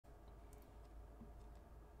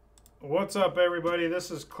What's up, everybody? This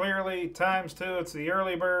is clearly times two. It's the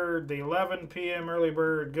early bird, the 11 p.m. early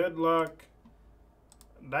bird. Good luck.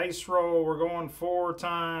 Dice roll. We're going 4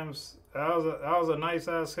 times. That was a nice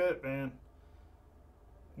ass hit, man.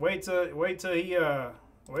 Wait till the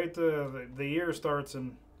year starts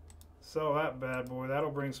and sell that bad boy. That'll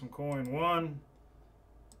bring some coin. 1,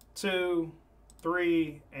 2,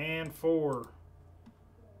 3, and 4.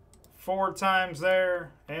 4 times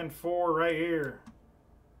there and 4 right here.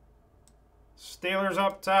 Steelers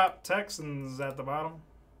up top, Texans at the bottom.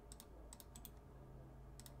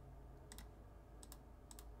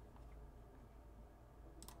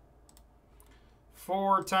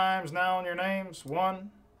 Four times now on your names.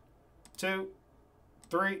 1, 2,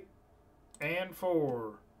 3, and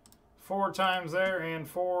 4. 4 times there and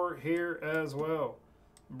 4 here as well.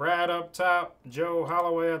 Brad up top, Joe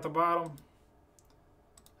Holloway at the bottom.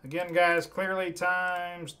 Again, guys, clearly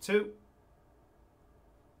times 2.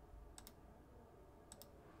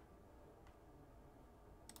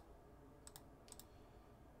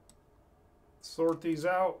 Sort these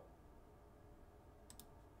out.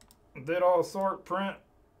 Did all sort print.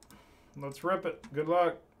 Let's rip it. Good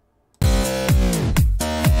luck.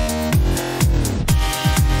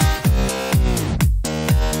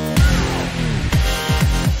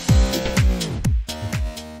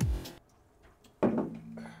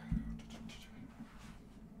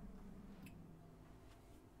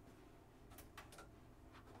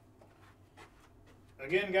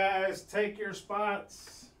 Again, guys, take your spots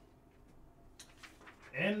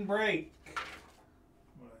and break.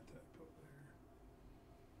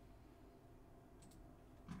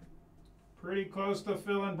 Pretty close to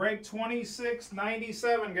filling. Break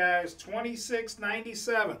 26.97, guys.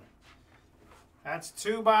 26.97. That's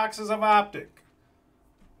 2 boxes of Optic.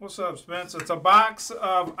 What's up, Spence? It's a box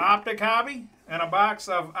of Optic Hobby and a box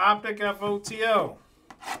of Optic FOTO.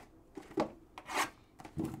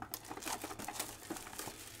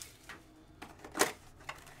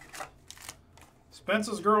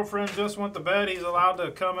 Spence's girlfriend just went to bed. He's allowed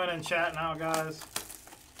to come in and chat now, guys.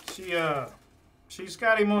 She's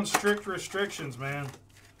got him on strict restrictions, man.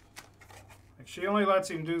 Like, she only lets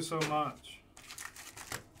him do so much.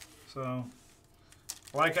 So,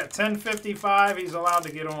 like at 10:55, he's allowed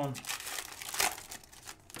to get on.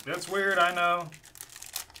 That's weird, I know.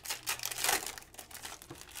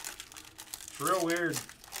 It's real weird.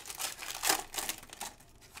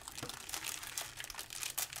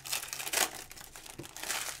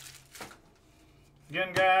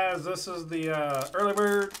 Again, guys, this is the early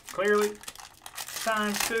bird, clearly,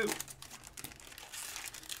 times 2.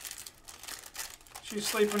 She's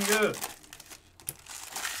sleeping good.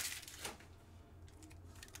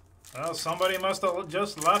 Well, somebody must have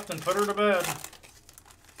just left and put her to bed.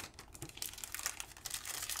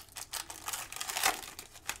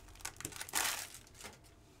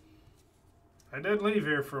 I did leave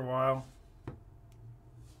here for a while.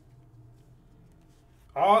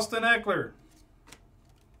 Austin Eckler.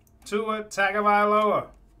 Tua Tagovailoa.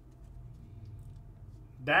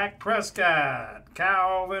 Dak Prescott.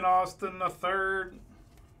 Calvin Austin III.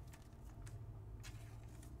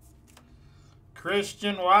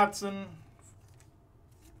 Christian Watson.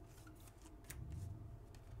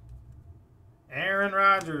 Aaron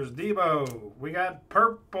Rodgers. Debo. We got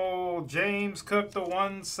purple. James Cook to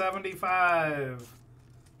 175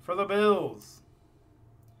 for the Bills.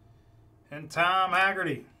 And Tom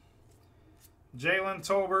Haggerty. Jalen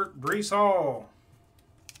Tolbert, Breece Hall.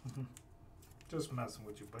 Just messing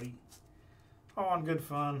with you, buddy. All on good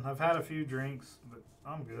fun. I've had a few drinks, but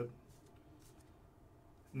I'm good.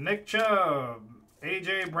 Nick Chubb,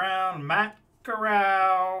 A.J. Brown, Matt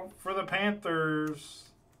Corral for the Panthers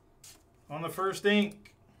on the first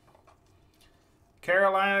ink.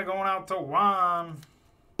 Carolina going out to Juan.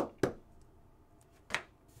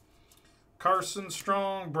 Carson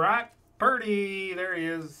Strong, Brock Purdy. There he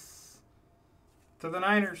is. To the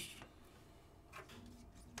Niners.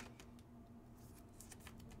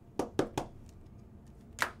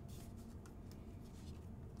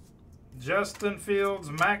 Justin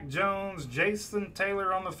Fields, Mac Jones, Jason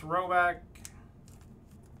Taylor on the throwback.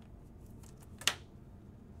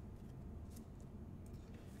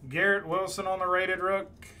 Garrett Wilson on the rated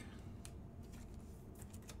rook.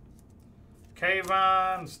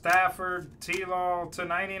 Kayvon, Stafford, T-Law to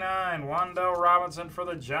 99. Wan'Dale Robinson for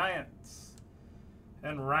the Giants.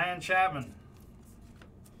 And Ryan Chapman.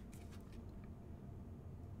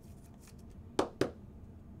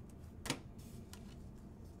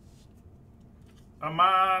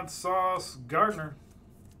 Ahmad Sauce Gardner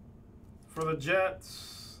for the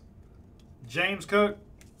Jets. James Cook.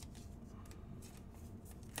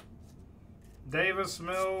 Davis,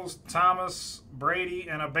 Mills, Thomas, Brady,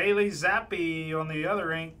 and a Bailey Zappi on the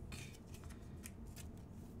other ink.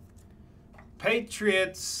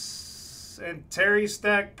 Patriots and Terry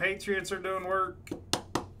Stack. Patriots are doing work.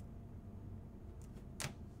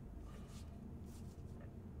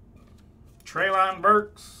 Treylon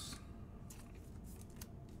Burks.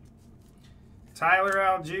 Tyler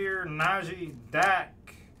Algier, Najee,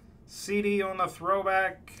 Dak. CD on the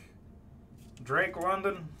throwback. Drake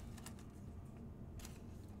London.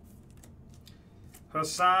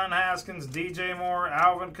 Hassan Haskins, DJ Moore,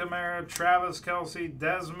 Alvin Kamara, Travis Kelce,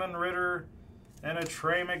 Desmond Ridder, and a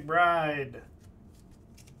Trey McBride.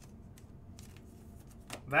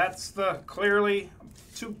 That's the clearly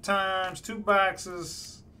 2 times, 2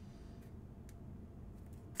 boxes.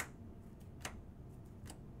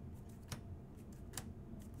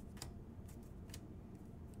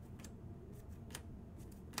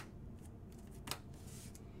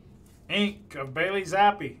 Ink of Bailey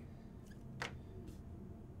Zappi.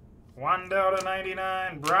 Wandell to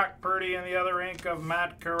 99, Brock Purdy, and the other ink of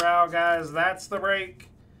Matt Corral, guys. That's the break.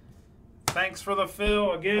 Thanks for the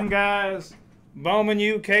fill. Again, guys, Bowman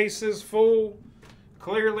U case is full.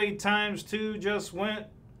 Clearly, ×2 just went.